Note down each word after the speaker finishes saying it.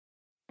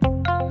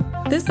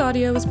This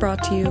audio was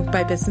brought to you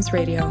by Business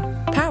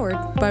Radio,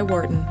 powered by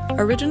Wharton,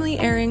 originally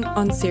airing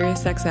on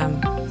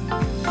SiriusXM.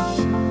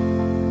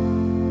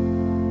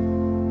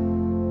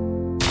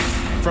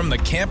 From the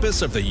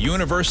campus of the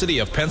University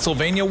of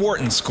Pennsylvania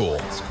Wharton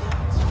School.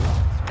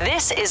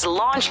 This is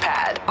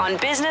Launchpad on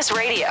Business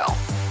Radio.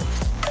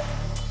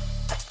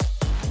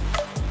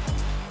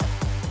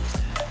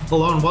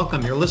 Hello and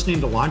welcome. You're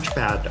listening to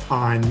Launchpad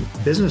on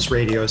Business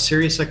Radio,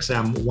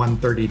 SiriusXM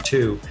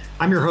 132.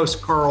 I'm your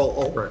host, Carl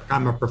Ulrich.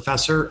 I'm a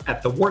professor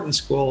at the Wharton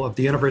School of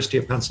the University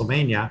of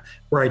Pennsylvania,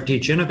 where I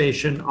teach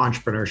innovation,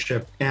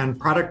 entrepreneurship, and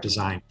product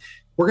design.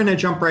 We're going to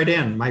jump right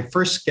in. My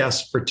first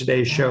guest for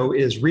today's show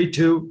is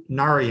Ritu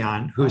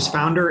Narayan, who's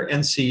founder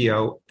and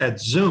CEO at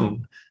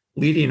Zoom,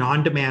 leading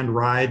on-demand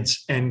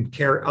rides and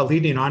care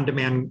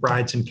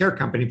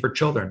company for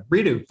children.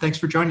 Ritu, thanks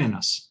for joining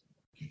us.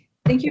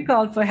 Thank you,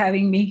 Carl, for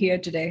having me here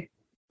today.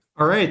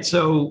 All right.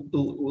 So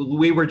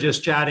we were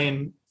just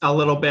chatting a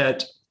little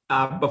bit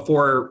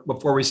before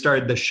we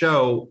started the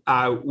show.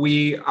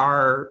 We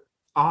are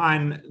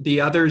on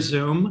the other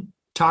Zoom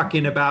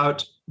talking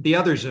about the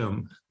other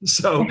Zoom.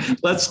 So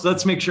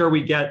let's make sure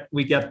we get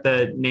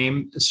the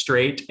name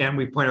straight and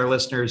we point our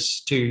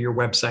listeners to your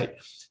website.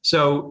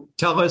 So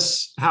tell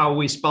us how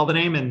we spell the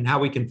name and how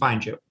we can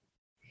find you.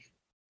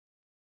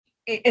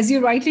 As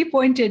you rightly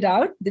pointed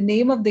out, the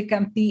name of the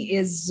company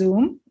is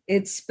Zoom.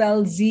 It's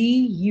spelled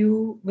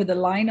Z-U with a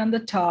line on the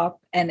top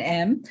and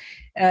M.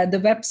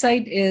 The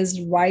website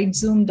is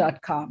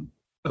ridezoom.com.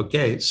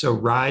 Okay, so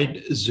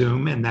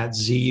ridezoom, and that's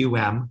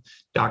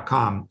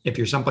ZUM.com. If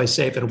you're someplace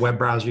safe at a web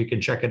browser, you can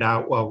check it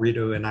out while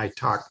Ritu and I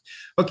talk.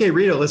 Okay,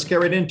 Ritu, let's get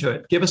right into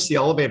it. Give us the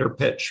elevator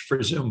pitch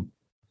for Zoom.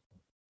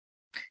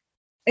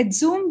 At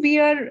Zoom, we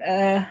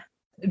are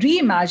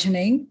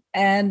reimagining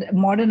and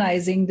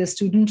modernizing the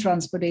student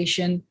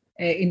transportation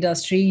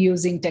industry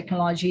using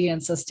technology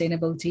and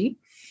sustainability.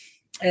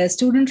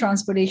 Student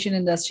transportation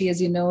industry, as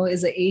you know,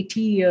 is an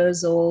 80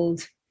 years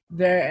old,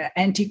 very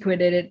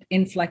antiquated,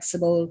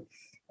 inflexible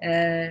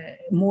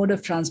mode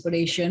of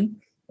transportation,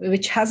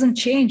 which hasn't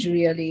changed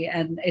really.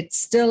 And it's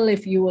still,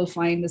 if you will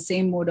find the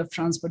same mode of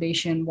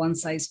transportation, one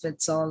size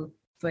fits all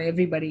for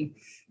everybody.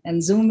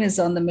 And Zoom is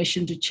on the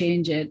mission to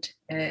change it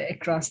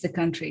across the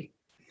country.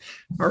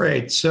 All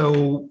right.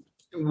 So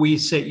you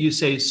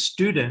say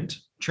student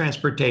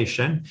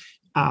transportation.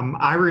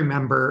 I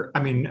remember,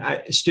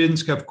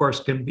 students, of course,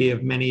 can be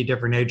of many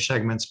different age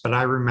segments, but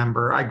I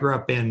remember I grew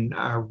up in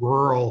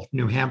rural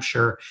New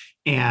Hampshire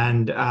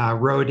and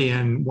rode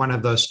in one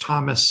of those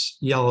Thomas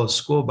yellow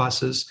school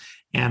buses.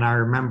 And I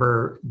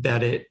remember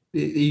that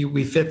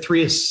we fit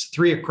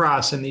three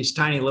across in these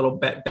tiny little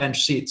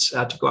bench seats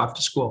to go off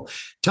to school.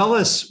 Tell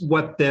us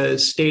what the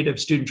state of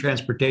student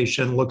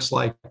transportation looks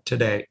like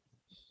today.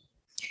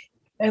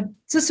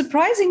 So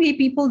surprisingly,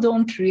 people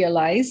don't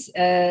realize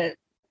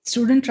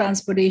student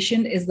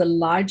transportation is the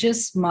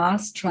largest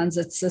mass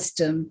transit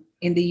system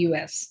in the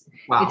US.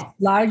 Wow. It's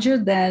larger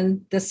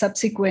than the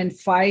subsequent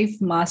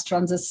 5 mass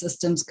transit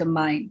systems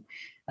combined.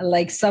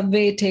 Like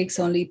subway takes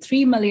only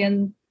 3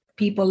 million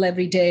people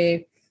every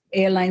day.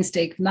 Airlines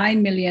take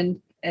 9 million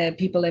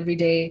people every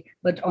day.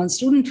 But on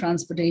student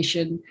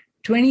transportation,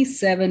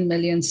 27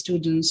 million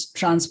students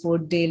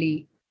transport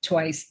daily,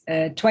 twice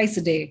a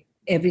day,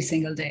 every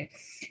single day.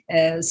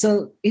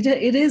 So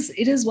it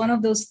is one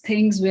of those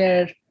things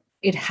where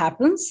it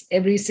happens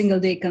every single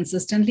day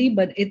consistently,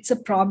 but it's a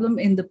problem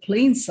in the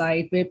plain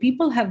sight where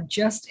people have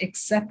just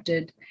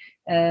accepted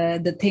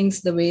the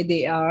things the way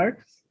they are.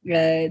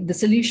 The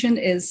solution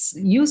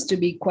used to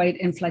be quite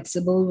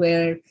inflexible,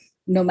 where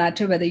no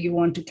matter whether you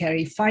want to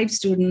carry 5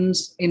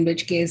 students, in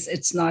which case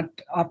it's not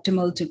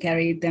optimal to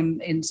carry them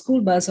in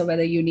school bus, or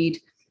whether you need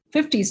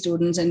 50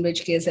 students, in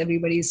which case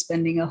everybody is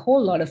spending a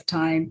whole lot of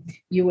time,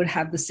 you would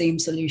have the same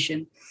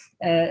solution.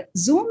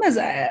 Zoom is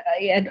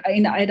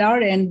at our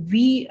end,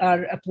 we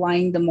are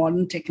applying the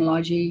modern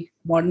technology,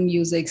 modern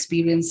user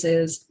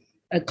experiences,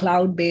 a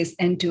cloud-based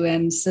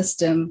end-to-end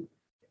system,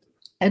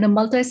 and a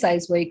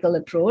multi-size vehicle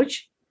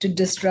approach to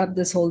disrupt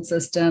this whole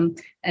system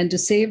and to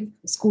save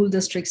school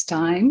districts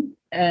time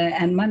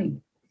and money.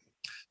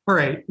 All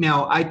right.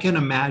 Now, I can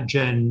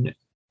imagine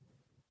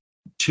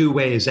 2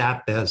 ways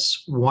at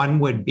this. One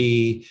would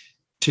be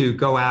to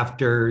go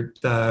after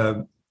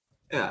the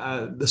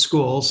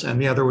schools, and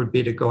the other would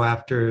be to go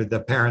after the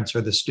parents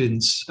or the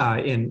students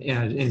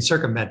in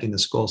circumventing the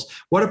schools.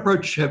 What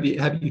approach have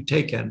you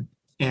taken,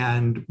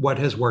 and what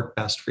has worked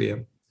best for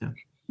you?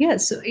 Yeah,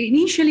 so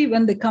initially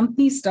when the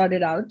company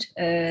started out,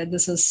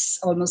 this is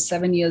almost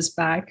 7 years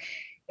back,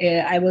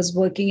 I was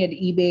working at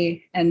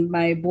eBay, and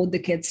both the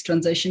kids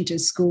transitioned to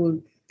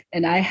school.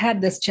 And I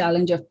had this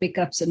challenge of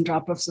pickups and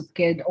drop-offs of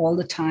kid all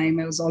the time.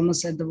 I was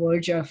almost at the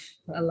verge of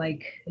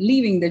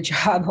leaving the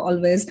job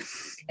always.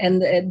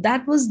 And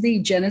that was the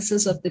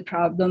genesis of the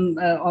problem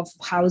of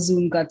how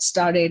Zoom got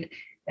started.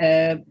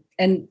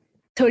 And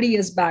 30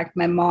 years back,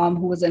 my mom,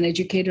 who was an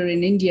educator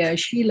in India,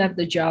 she left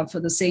the job for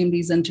the same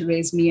reason, to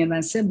raise me and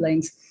my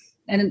siblings.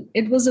 And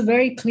it was a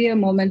very clear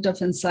moment of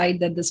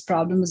insight that this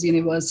problem is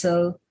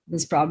universal.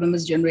 This problem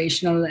is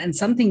generational and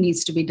something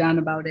needs to be done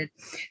about it.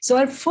 So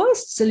our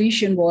first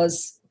solution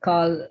was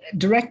called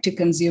direct to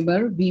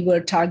consumer. We were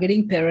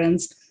targeting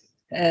parents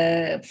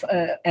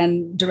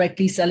and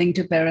directly selling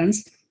to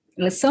parents.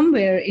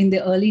 Somewhere in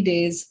the early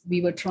days,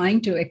 we were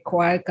trying to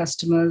acquire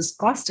customers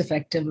cost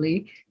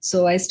effectively.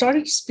 So I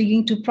started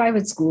speaking to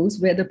private schools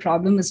where the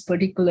problem is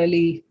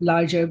particularly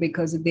larger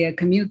because they are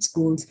commute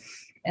schools.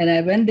 And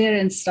I went there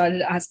and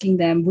started asking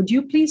them, would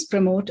you please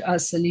promote our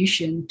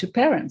solution to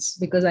parents?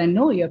 Because I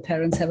know your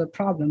parents have a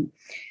problem.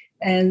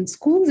 And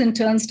schools in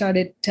turn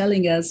started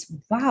telling us,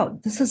 wow,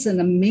 this is an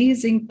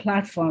amazing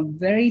platform,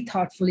 very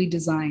thoughtfully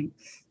designed.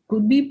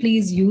 Could we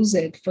please use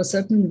it for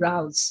certain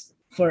routes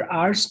for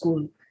our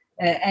school?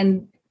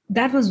 And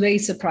that was very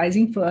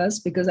surprising for us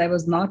because I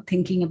was not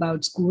thinking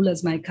about school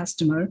as my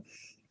customer.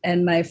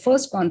 And my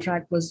first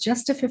contract was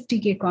just a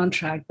 $50K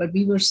contract, but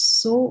we were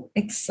so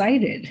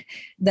excited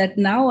that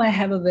now I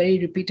have a very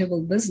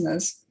repeatable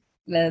business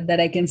that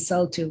I can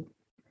sell to.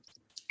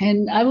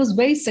 And I was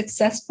very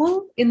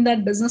successful in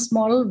that business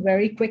model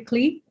very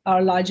quickly.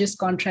 Our largest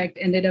contract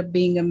ended up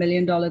being $1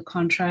 million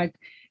contract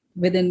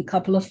within a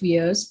couple of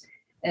years.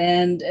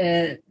 And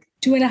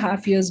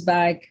 2.5 years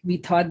back, we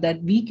thought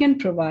that we can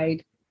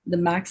provide the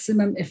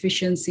maximum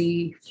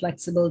efficiency,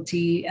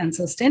 flexibility, and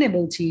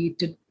sustainability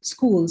to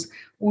schools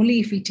only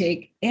if we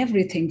take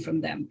everything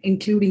from them,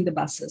 including the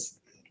buses.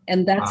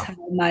 And that's how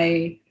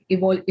my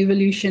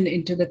evolution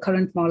into the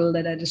current model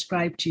that I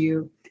described to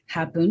you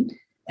happened.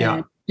 Yeah.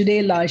 And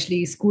today,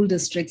 largely, school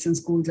districts and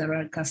schools are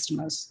our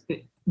customers.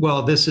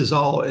 Well, it's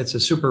a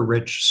super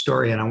rich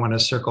story, and I want to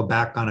circle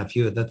back on a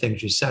few of the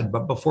things you said.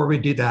 But before we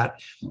do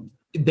that,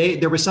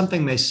 there was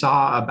something they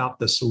saw about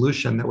the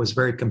solution that was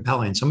very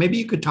compelling. So maybe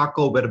you could talk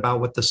a little bit about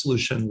what the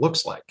solution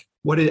looks like.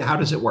 How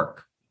does it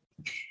work?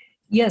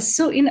 Yes.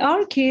 So in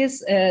our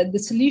case, the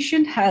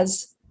solution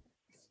has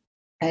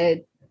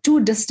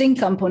two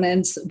distinct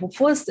components.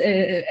 First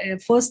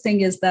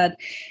thing is that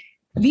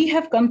we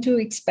have come to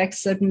expect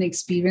certain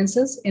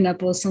experiences in our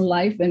personal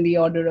life. When we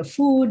order a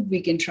food,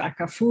 we can track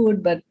our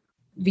food, but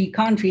we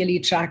can't really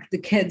track the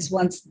kids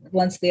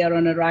once they are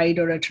on a ride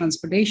or a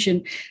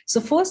transportation. So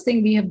first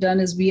thing we have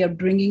done is we are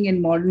bringing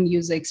in modern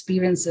user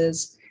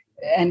experiences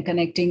and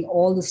connecting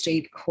all the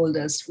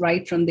stakeholders,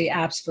 right from the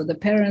apps for the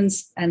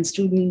parents and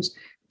students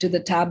to the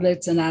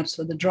tablets and apps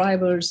for the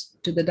drivers,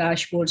 to the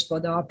dashboards for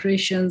the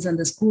operations and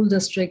the school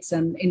districts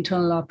and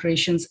internal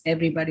operations,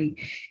 everybody.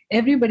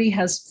 Everybody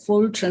has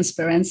full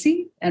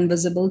transparency and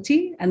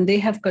visibility, and they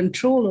have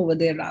control over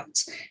their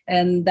routes.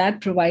 And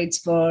that provides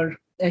for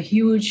a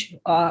huge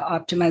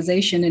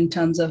optimization in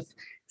terms of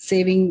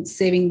saving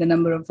the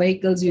number of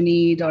vehicles you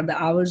need or the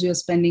hours you're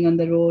spending on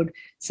the road.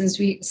 Since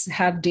we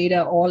have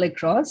data all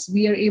across,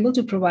 we are able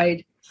to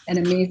provide an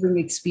amazing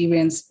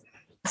experience.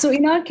 So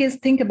in our case,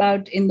 think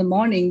about in the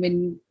morning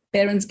when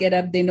parents get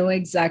up, they know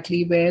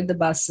exactly where the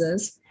bus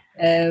is.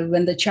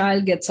 When the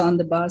child gets on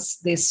the bus,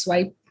 they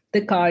swipe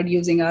the card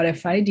using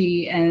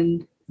RFID,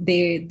 and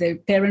the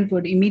parent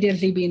would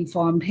immediately be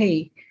informed,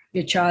 hey,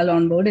 your child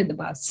onboarded the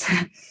bus.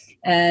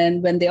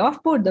 And when they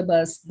offboard the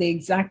bus, they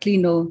exactly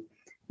know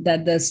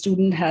that the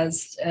student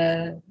has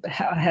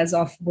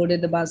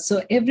offboarded the bus.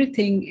 So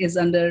everything is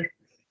under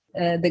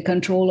the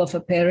control of a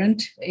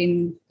parent.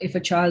 If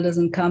a child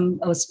doesn't come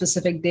a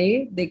specific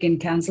day, they can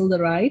cancel the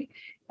ride,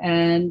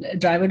 and a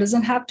driver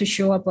doesn't have to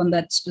show up on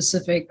that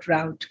specific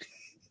route.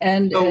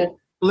 And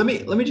let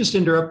me just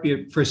interrupt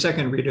you for a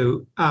second,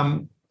 Ritu.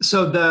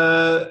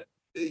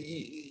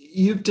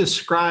 You've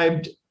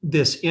described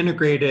this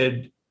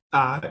integrated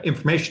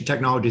information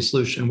technology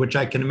solution, which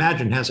I can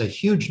imagine has a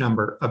huge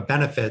number of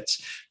benefits,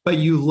 but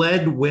you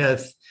led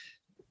with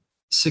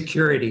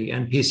security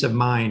and peace of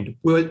mind.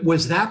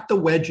 Was that the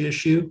wedge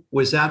issue?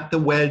 Was that the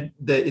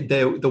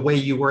way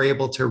you were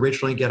able to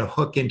originally get a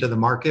hook into the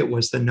market?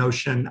 Was the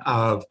notion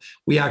of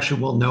we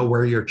actually will know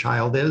where your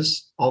child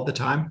is all the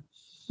time?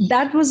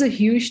 That was a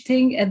huge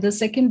thing. And the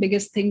second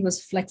biggest thing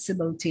was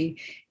flexibility.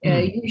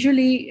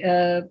 Usually,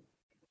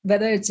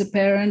 whether it's a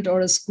parent or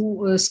a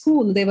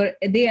school,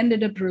 they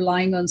ended up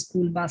relying on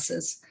school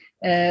buses,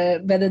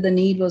 whether the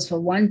need was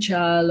for one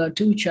child or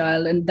two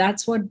child. And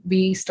that's what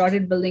we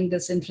started building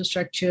this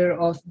infrastructure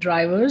of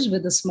drivers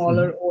with the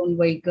smaller own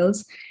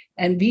vehicles.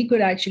 And we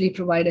could actually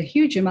provide a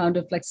huge amount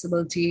of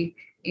flexibility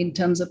in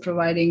terms of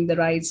providing the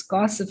rides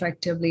cost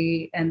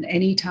effectively and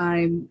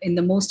anytime in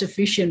the most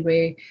efficient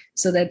way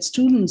so that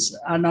students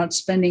are not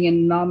spending an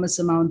enormous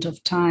amount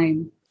of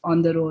time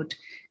on the road.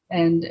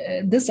 And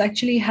this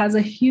actually has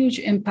a huge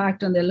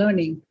impact on their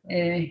learning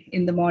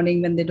in the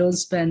morning when they don't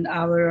spend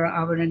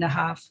hour and a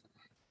half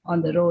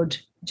on the road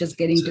just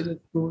getting to the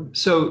school.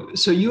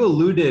 So you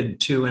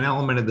alluded to an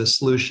element of the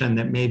solution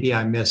that maybe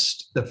I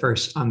missed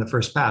on the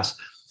first pass.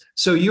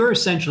 So you're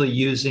essentially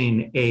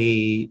using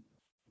a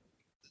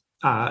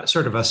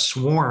sort of a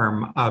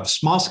swarm of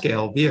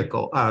small-scale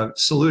vehicle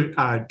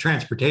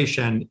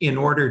transportation in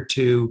order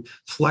to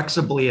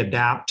flexibly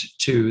adapt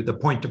to the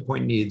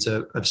point-to-point needs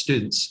of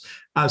students.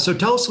 So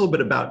tell us a little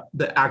bit about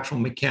the actual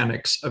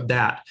mechanics of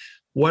that.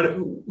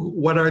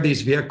 What are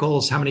these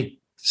vehicles? How many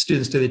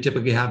students do they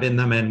typically have in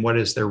them, and what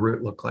does their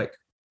route look like?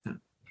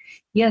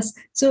 Yes.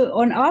 So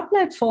on our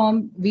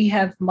platform, we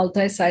have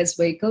multi-size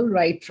vehicle,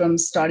 right from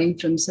starting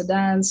from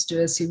sedans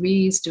to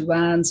SUVs to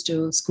vans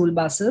to school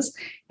buses.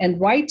 And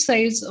right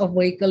size of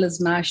vehicle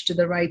is matched to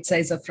the right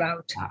size of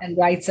route and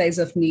right size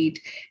of need.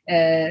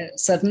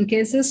 Certain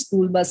cases,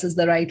 school bus is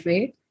the right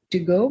way to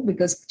go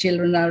because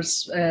children are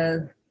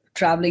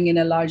traveling in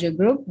a larger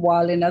group,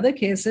 while in other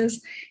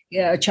cases,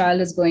 a child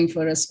is going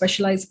for a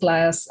specialized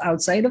class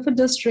outside of a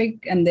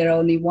district and there are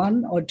only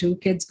 1 or 2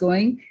 kids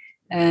going.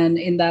 And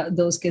in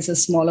those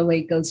cases, smaller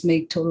vehicles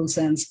make total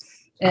sense.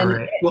 And all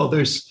right. Well,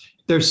 there's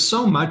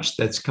so much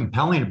that's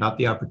compelling about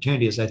the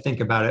opportunity as I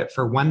think about it.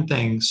 For one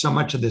thing, so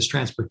much of this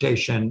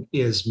transportation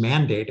is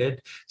mandated.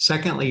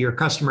 Secondly, your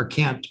customer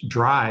can't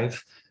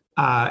drive.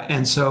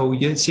 And so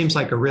it seems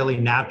like a really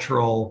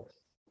natural,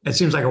 it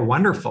seems like a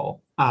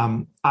wonderful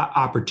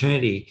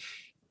opportunity.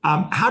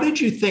 How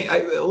did you think,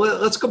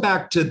 let's go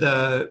back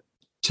to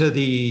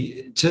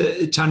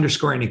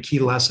underscoring a key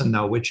lesson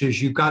though, which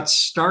is you got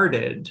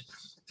started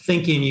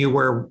thinking you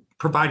were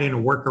providing a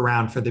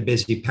workaround for the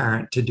busy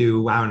parent to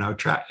do, I don't know,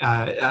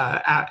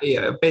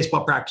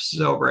 baseball practice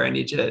is over.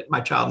 My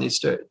child needs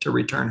to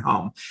return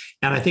home.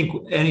 And I think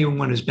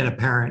anyone who's been a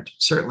parent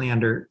certainly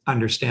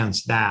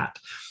understands that.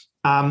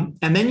 And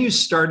then you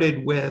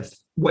started with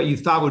what you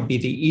thought would be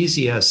the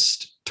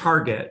easiest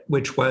target,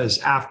 which was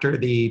after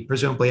the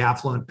presumably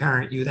affluent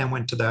parent, you then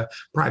went to the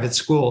private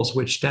schools,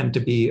 which tend to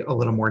be a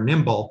little more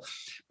nimble.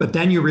 But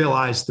then you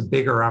realized the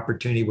bigger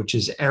opportunity, which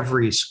is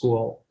every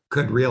school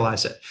could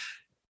realize it.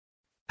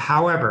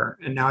 However,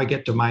 and now I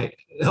get to my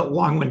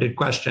long-winded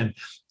question,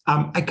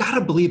 I got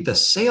to believe the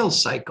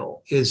sales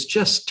cycle is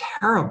just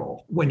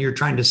terrible when you're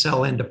trying to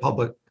sell into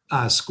public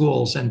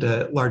schools and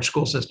to large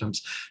school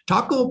systems.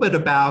 Talk a little bit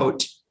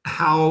about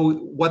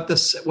what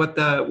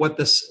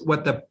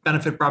the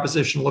benefit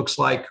proposition looks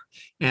like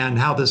and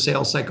how the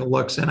sales cycle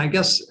looks. And I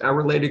guess a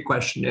related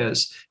question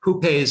is who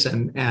pays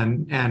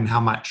and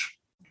how much?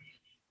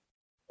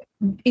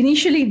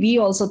 Initially, we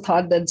also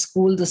thought that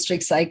school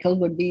district cycle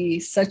would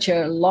be such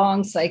a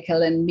long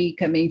cycle, and me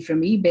coming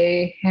from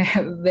eBay,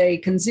 very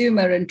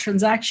consumer and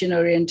transaction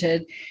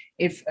oriented.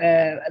 If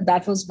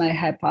that was my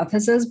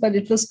hypothesis, but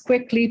it was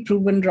quickly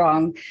proven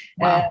wrong.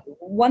 Wow.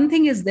 One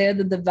thing is there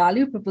that the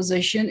value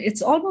proposition,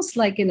 it's almost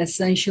like an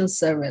essential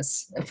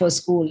service for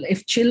school.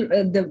 If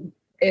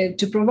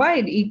to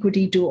provide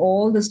equity to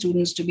all the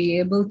students to be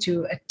able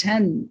to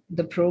attend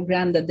the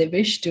program that they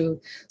wish to,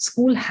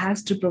 school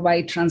has to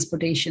provide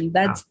transportation.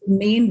 That's the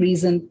main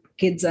reason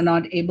kids are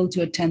not able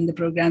to attend the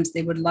programs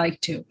they would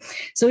like to.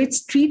 So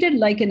it's treated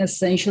like an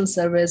essential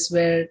service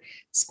where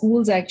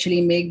schools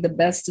actually make the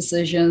best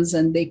decisions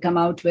and they come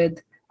out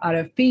with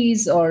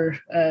RFPs or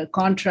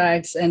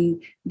contracts,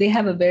 and they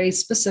have a very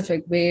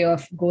specific way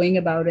of going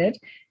about it.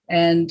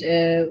 And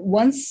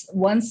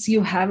once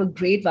you have a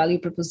great value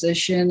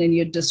proposition and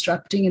you're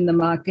disrupting in the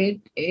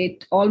market,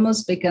 it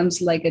almost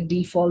becomes like a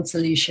default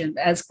solution.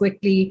 As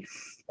quickly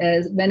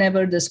as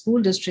whenever the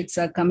school districts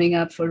are coming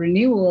up for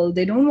renewal,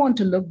 they don't want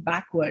to look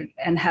backward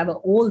and have an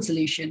old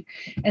solution.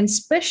 And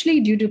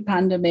especially due to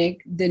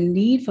pandemic, the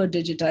need for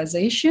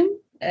digitization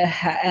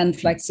and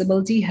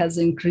flexibility has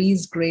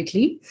increased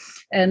greatly.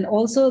 And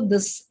also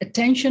this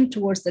attention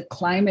towards the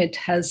climate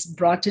has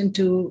brought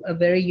into a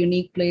very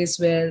unique place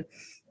where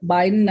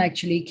Biden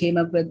actually came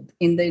up with,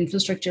 in the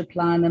infrastructure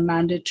plan, a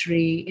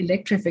mandatory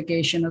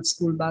electrification of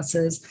school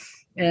buses.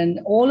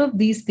 And all of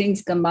these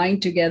things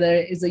combined together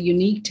is a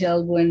unique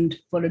tailwind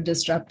for a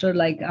disruptor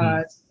like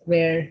ours,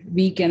 where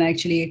we can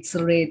actually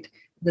accelerate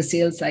the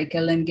sales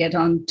cycle and get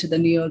on to the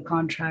newer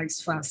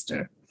contracts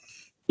faster.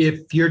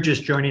 If you're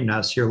just joining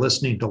us, you're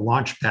listening to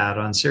Launchpad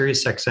on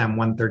Sirius XM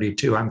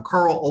 132. I'm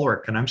Carl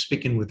Ulrich, and I'm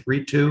speaking with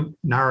Ritu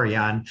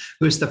Narayan,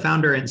 who is the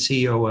founder and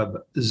CEO of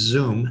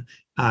Zoom,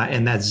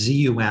 and that's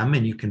ZUM,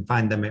 and you can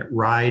find them at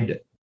ridezum.com.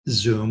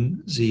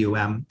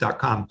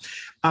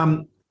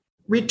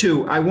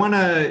 Ritu, I want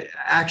to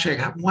actually, I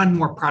got one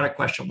more product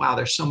question. Wow,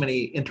 there's so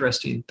many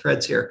interesting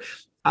threads here.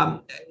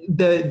 I'm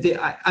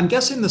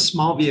guessing the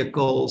small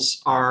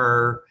vehicles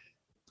are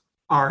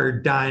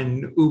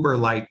done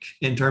Uber-like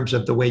in terms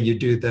of the way you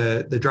do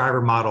the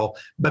driver model,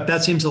 but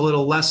that seems a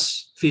little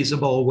less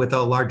feasible with a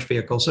large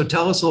vehicle. So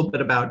tell us a little bit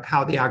about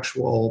how the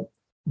actual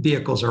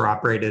vehicles are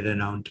operated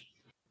and owned.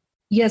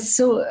 Yes,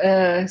 so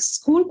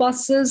school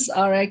buses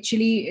are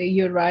actually,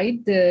 you're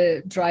right,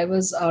 the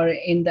drivers are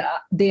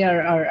they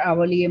are our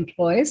hourly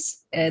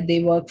employees.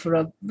 They work for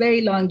a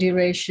very long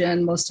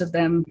duration. Most of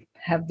them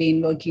have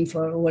been working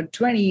for over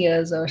 20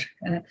 years or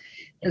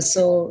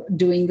so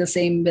doing the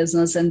same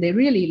business, and they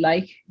really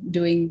like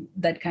doing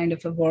that kind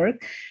of a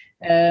work.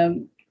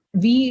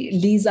 We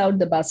lease out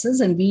the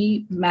buses and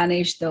we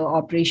manage the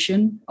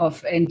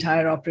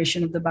entire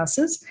operation of the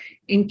buses.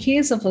 In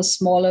case of a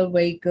smaller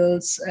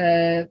vehicles,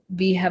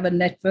 we have a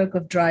network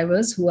of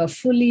drivers who are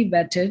fully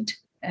vetted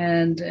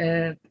and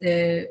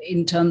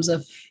in terms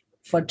of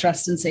for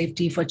trust and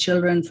safety for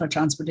children, for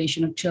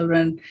transportation of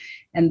children.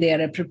 and they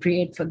are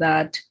appropriate for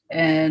that,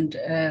 and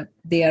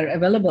they are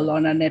available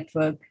on our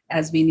network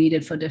as we need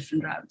it for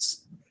different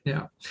routes.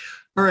 Yeah.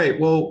 All right.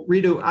 Well,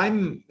 Ritu,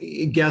 I'm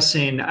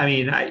guessing. I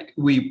mean,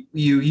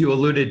 you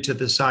alluded to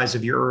the size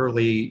of your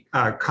early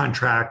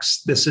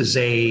contracts. This is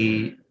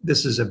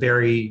a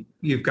very,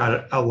 you've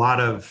got a lot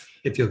of,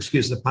 if you'll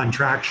excuse the pun,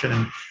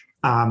 traction,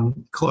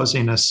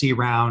 closing a C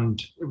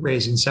round,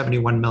 raising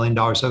 $71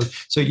 million.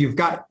 So you've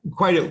got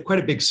quite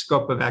a big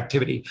scope of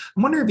activity.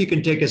 I wonder if you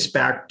can take us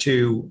back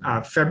to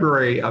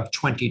February of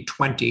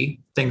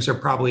 2020. Things are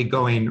probably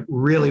going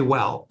really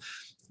well.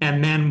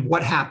 And then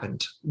what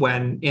happened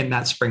when in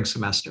that spring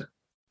semester?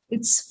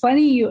 It's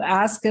funny you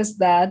ask us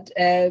that.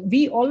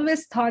 We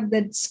always thought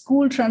that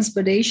school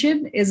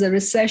transportation is a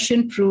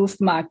recession-proof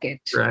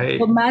market. Right.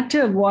 No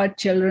matter what,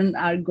 children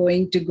are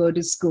going to go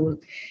to school.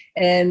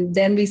 And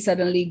then we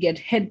suddenly get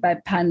hit by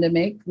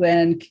pandemic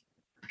when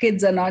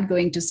kids are not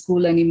going to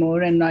school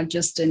anymore, and not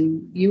just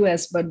in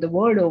US, but the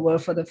world over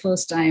for the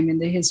first time in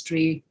the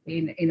history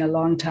in a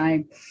long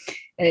time.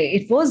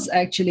 It was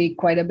actually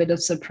quite a bit of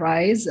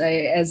surprise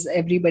as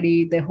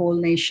everybody, the whole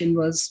nation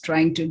was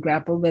trying to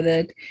grapple with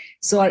it.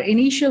 So our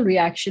initial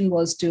reaction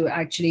was to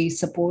actually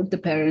support the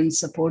parents,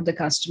 support the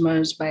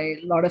customers by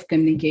a lot of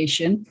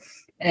communication.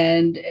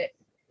 And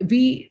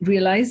we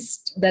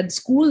realized that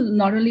school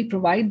not only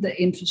provide the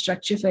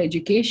infrastructure for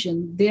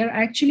education, they are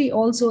actually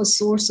also a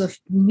source of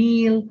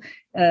meal,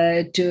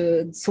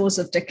 to source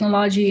of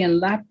technology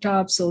and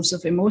laptops, source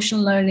of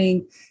emotional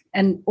learning.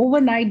 And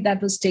overnight,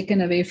 that was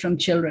taken away from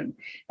children.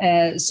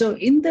 So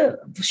in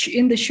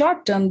the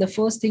short term, the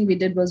first thing we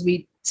did was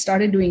we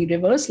started doing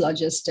reverse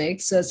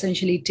logistics, so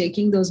essentially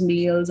taking those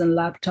meals and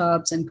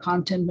laptops and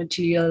content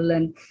material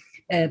and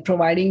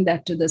providing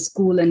that to the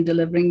school and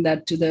delivering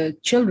that to the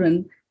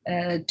children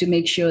to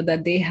make sure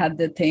that they had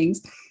the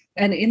things.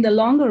 And in the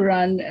longer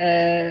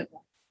run,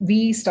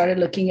 we started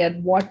looking at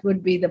what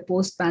would be the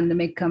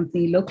post-pandemic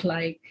company look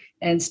like,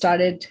 and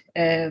started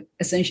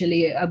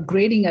essentially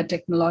upgrading our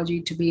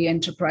technology to be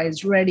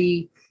enterprise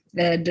ready,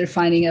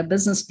 defining a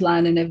business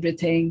plan and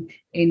everything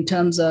in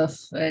terms of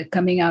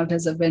coming out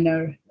as a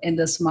winner in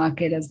this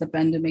market as the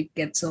pandemic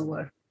gets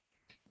over.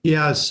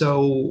 Yeah,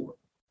 so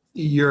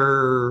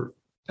you're,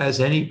 as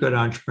any good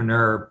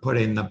entrepreneur,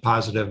 putting the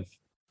positive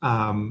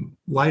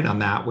light on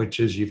that,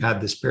 which is you've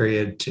had this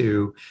period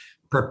to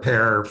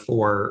prepare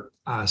for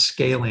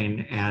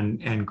scaling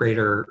and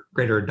greater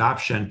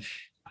adoption.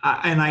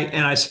 And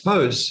I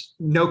suppose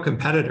no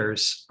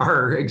competitors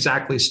are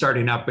exactly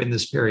starting up in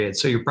this period.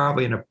 So you're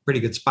probably in a pretty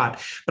good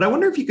spot. But I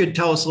wonder if you could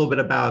tell us a little bit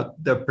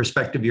about the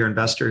perspective your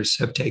investors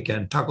have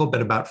taken. Talk a little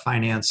bit about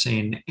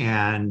financing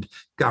and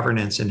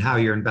governance and how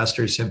your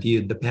investors have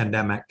viewed the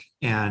pandemic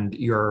and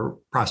your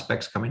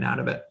prospects coming out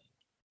of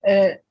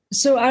it.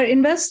 So our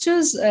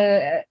investors,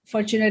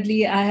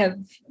 fortunately, I have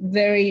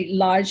very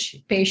large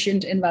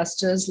patient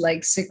investors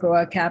like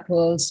Sequoia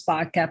Capital,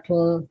 Spark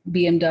Capital,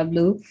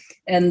 BMW,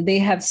 and they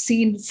have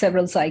seen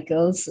several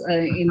cycles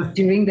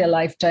during their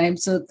lifetime.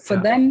 So for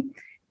them,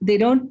 they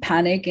don't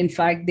panic. In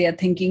fact, they are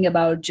thinking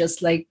about,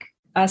 just like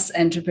us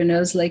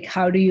entrepreneurs, like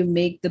how do you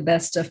make the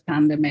best of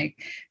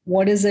pandemic?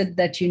 What is it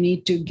that you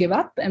need to give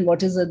up, and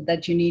what is it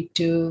that you need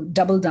to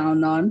double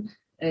down on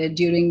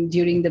during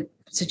the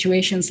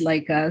situations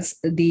like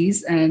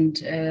these,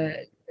 and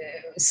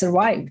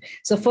survive.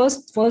 So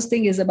first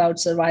thing is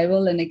about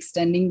survival and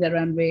extending the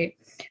runway.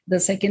 The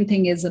second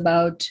thing is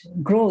about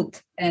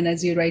growth. And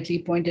as you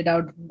rightly pointed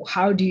out,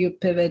 how do you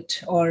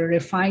pivot or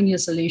refine your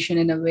solution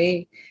in a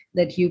way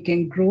that you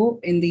can grow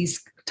in these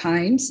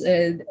times?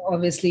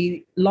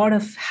 Obviously, a lot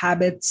of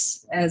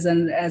habits as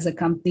a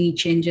company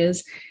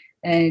changes,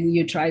 and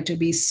you try to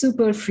be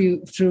super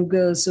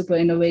frugal, super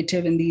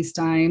innovative in these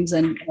times,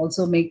 and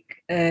also make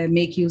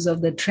use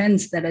of the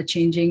trends that are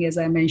changing. As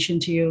I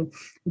mentioned to you,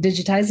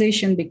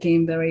 digitization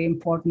became very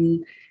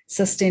important.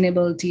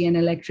 Sustainability and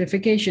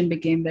electrification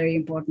became very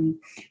important.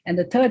 And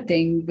the third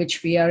thing,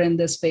 which we are in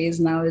this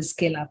phase now, is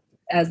scale up.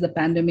 As the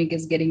pandemic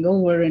is getting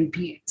over, and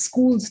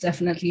schools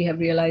definitely have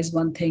realized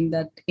one thing,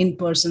 that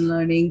in-person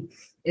learning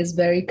is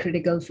very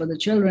critical for the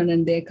children,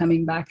 and they're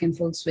coming back in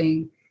full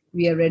swing.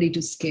 We are ready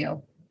to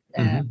scale.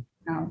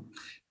 Now.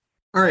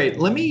 All right,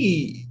 let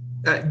me.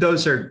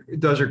 Those are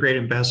great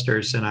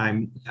investors,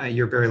 and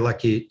you're very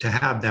lucky to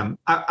have them.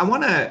 I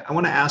want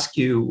to ask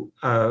you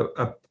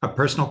a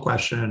personal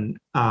question.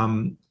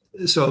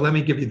 So let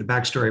me give you the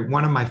backstory.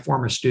 One of my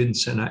former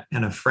students and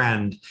a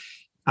friend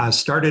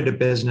started a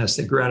business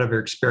that grew out of her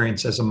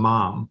experience as a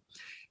mom,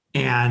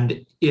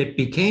 and it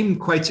became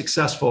quite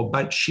successful.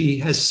 But she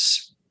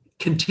has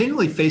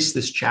continually faced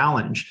this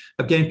challenge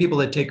of getting people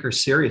to take her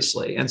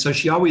seriously. And so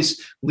she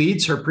always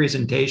leads her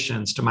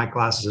presentations to my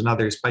classes and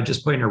others by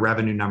just putting her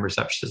revenue numbers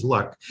up. She says,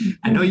 look,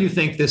 I know you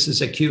think this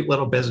is a cute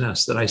little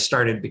business that I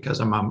started because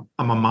I'm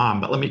a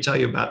mom, but let me tell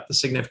you about the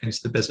significance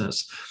of the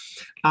business.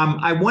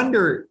 I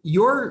wonder, the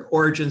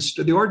origin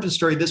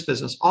story of this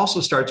business also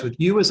starts with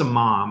you as a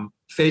mom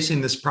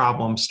facing this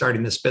problem,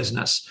 starting this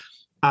business.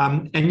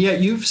 And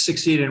yet you've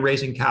succeeded in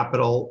raising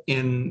capital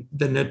in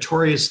the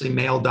notoriously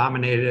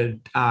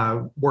male-dominated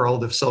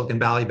world of Silicon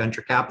Valley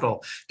venture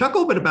capital. Talk a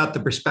little bit about the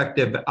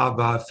perspective of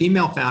a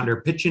female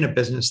founder pitching a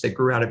business that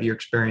grew out of your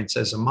experience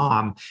as a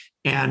mom,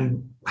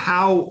 and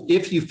how,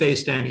 if you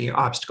faced any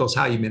obstacles,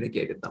 how you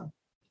mitigated them.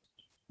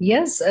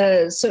 Yes.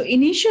 So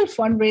initial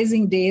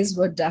fundraising days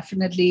were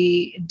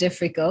definitely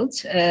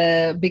difficult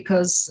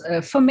because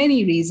for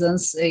many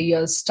reasons,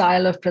 your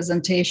style of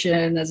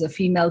presentation as a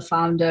female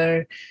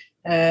founder,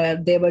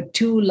 there were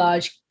two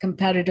large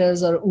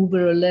competitors, or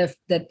Uber or Lyft,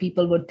 that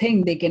people would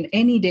think they can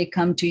any day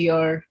come to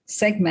your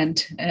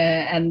segment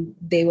and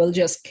they will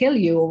just kill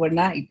you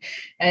overnight.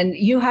 And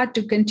you had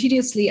to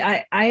continuously,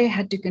 I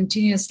had to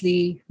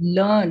continuously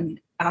learn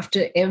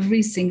after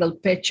every single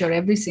pitch or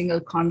every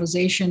single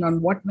conversation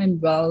on what went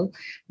well,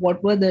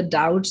 what were the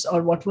doubts,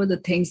 or what were the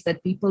things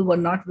that people were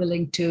not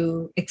willing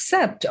to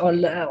accept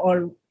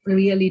or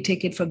really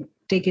take it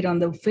on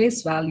the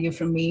face value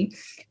from me,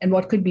 and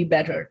what could be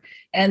better.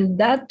 And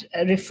that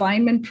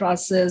refinement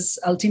process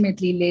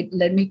ultimately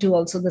led me to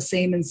also the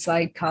same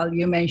insight, Carl.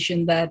 You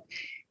mentioned that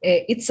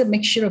it's a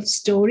mixture of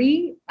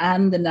story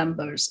and the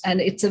numbers,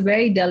 and it's a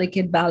very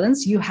delicate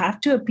balance. You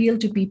have to appeal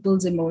to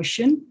people's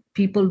emotion.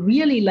 People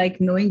really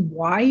like knowing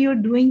why you're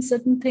doing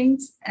certain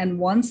things. And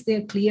once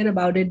they're clear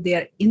about it,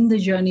 they're in the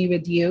journey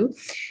with you.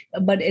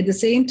 But at the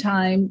same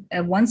time,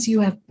 once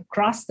you have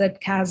crossed that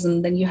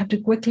chasm, then you have to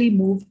quickly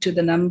move to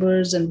the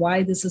numbers and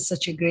why this is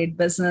such a great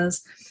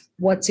business.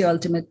 What's your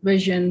ultimate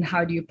vision?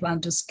 How do you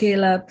plan to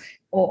scale up?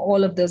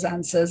 All of those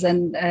answers.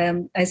 And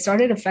I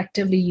started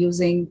effectively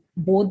using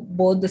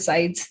both the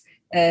sides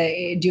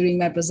during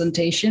my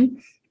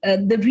presentation.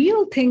 The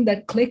real thing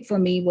that clicked for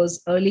me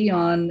was early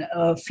on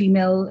a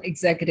female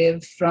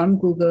executive from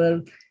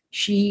Google.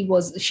 She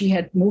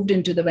had moved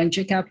into the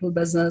venture capital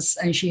business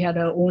and she had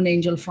her own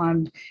angel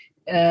fund.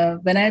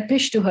 When I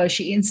pitched to her,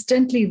 she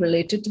instantly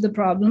related to the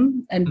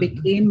problem and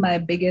became my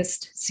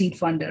biggest seed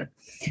funder.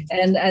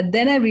 And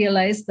then I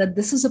realized that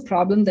this is a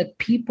problem that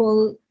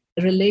people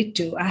relate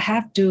to. I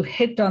have to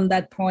hit on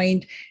that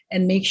point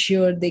and make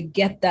sure they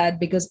get that,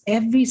 because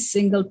every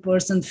single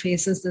person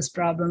faces this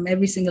problem.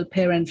 Every single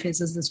parent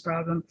faces this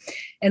problem.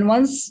 And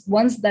once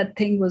that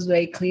thing was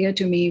very clear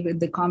to me with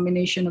the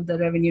combination of the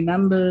revenue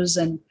numbers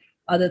and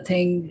other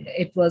thing,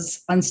 it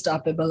was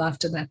unstoppable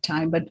after that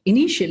time. But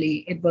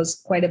initially, it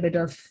was quite a bit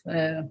of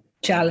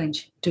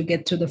challenge to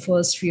get to the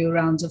first few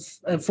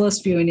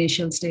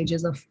initial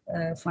stages of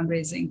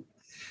fundraising.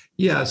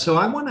 Yeah, so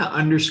I want to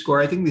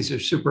underscore, I think these are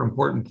super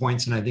important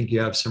points, and I think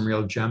you have some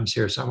real gems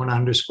here. So I want to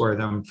underscore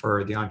them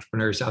for the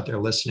entrepreneurs out there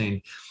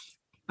listening.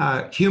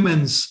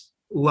 Humans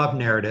love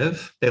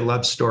narrative, they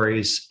love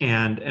stories,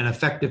 and an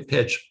effective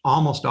pitch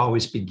almost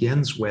always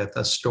begins with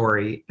a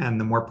story, and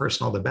the more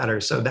personal, the better.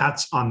 So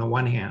that's on the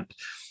one hand.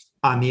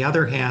 On the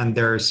other hand,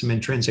 there are some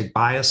intrinsic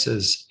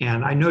biases,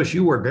 and I noticed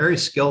you were very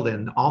skilled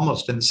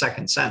almost in the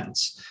second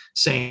sentence,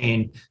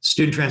 saying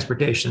student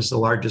transportation is the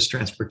largest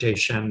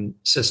transportation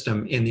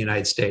system in the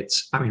United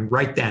States. I mean,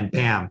 right then,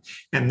 bam.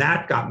 And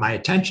that got my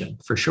attention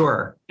for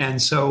sure.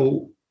 And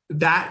so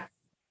that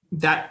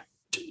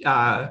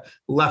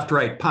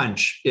left-right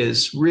punch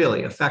is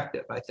really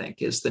effective, I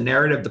think, is the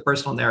narrative, the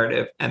personal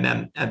narrative, and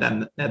then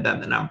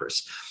the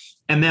numbers.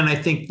 And then I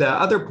think the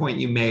other point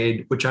you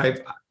made, which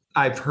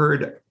I've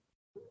heard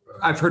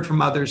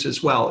from others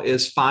as well,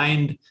 is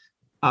find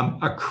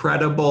a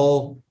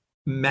credible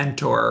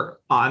mentor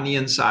on the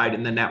inside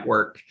in the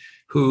network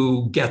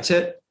who gets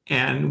it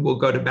and will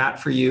go to bat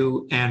for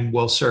you and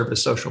will serve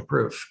as social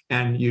proof.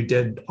 And you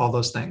did all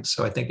those things.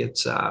 So I think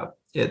it's a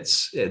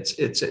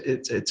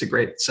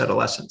great set of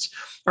lessons.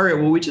 All right.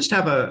 Well, we just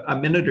have a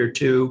minute or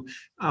two.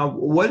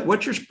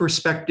 What's your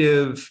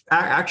perspective?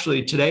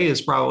 Actually, today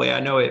is probably, I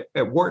know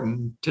at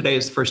Wharton, today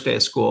is the first day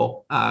of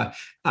school.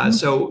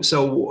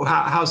 So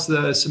how's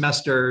the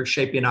semester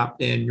shaping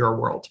up in your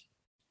world?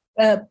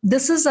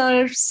 This is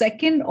our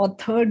second or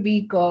third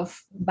week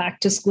of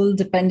back to school,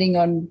 depending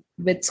on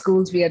which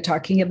schools we are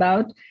talking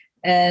about.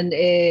 And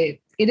it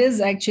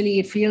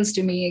feels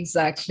to me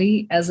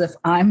exactly as if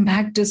I'm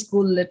back to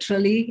school,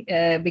 literally,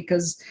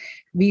 because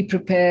we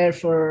prepare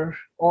for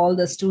all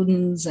the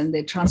students and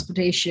their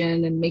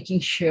transportation and making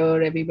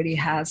sure everybody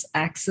has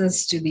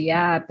access to the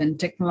app and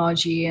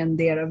technology and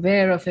they are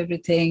aware of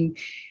everything.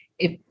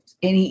 If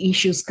any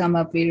issues come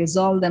up, we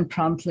resolve them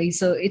promptly.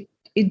 So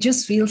it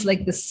just feels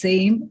like the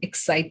same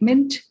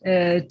excitement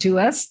to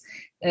us.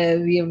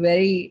 We are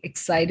very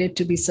excited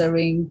to be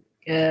serving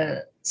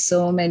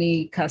so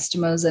many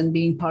customers and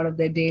being part of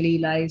their daily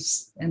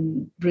lives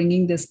and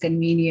bringing this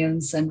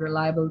convenience and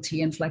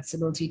reliability and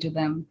flexibility to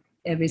them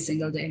every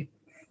single day.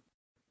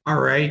 All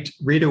right,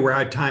 Ritu, we're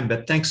out of time,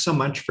 but thanks so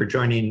much for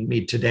joining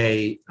me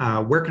today.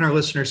 Where can our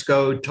listeners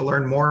go to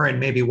learn more, and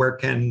maybe where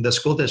can the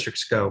school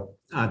districts go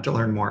to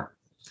learn more?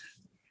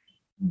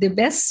 The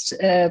best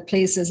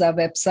place is our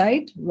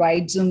website,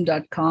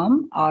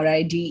 ridezum.com,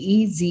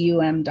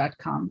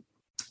 ridezum.com.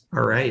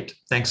 All right.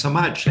 Thanks so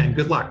much and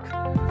good luck.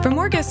 For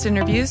more guest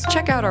interviews,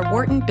 check out our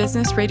Wharton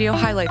Business Radio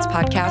Highlights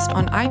podcast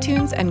on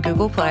iTunes and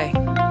Google Play.